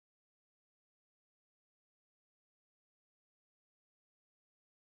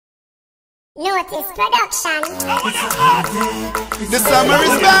Notice production. The summer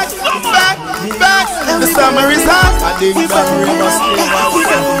is back, back, back. The summer is hot. I think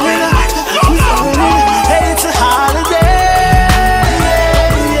hey, it's a holiday.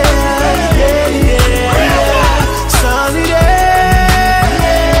 Sunny day.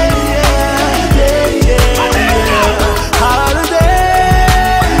 Holiday.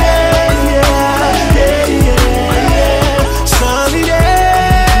 Sunny day.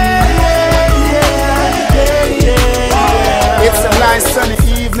 It's a nice sunny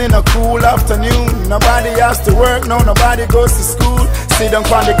evening, a cool afternoon. Nobody has to work, no, nobody goes to school. Sit down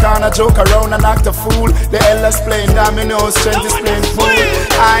on the corner, joke around and act a fool. The elders playing dominoes, strength is playing fool.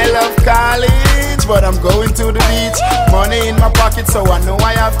 I love college, but I'm going to the beach. Money in my pocket, so I know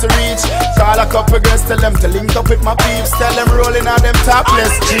I have to reach. Call a couple girls, tell them to link up with my peeps. Tell them rolling on them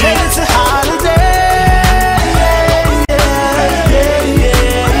topless jeans. It's a holiday.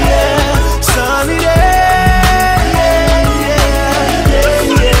 Sunny day.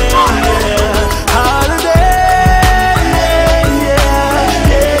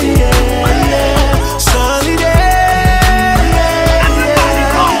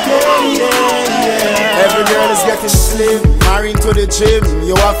 Married to the gym,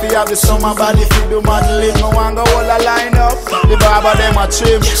 you have to have the summer body fit the modeling. No one go all a line up, the barber them a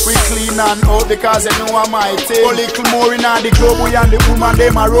trim. We clean and out because they know I'm my team. A little more in the club, we and the woman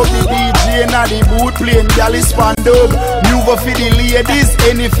them a rub the DJ in the boot playing gal is span dub. Move for the ladies,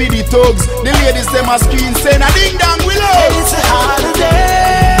 any for the thugs. The ladies them a screen saying a ding dong we love. Hey, it's a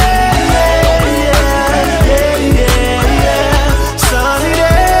holiday. Sunny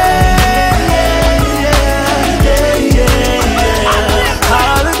day.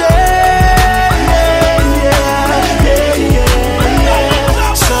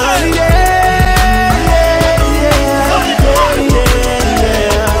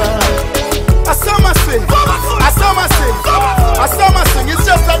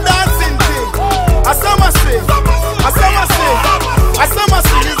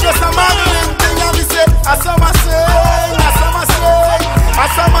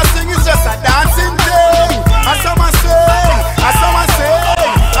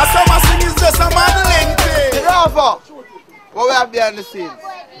 What we have behind the scenes?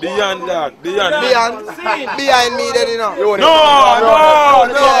 Beyond that, beyond me, then you know. No.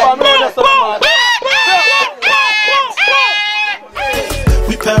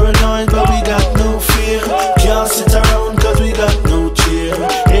 We paranoid.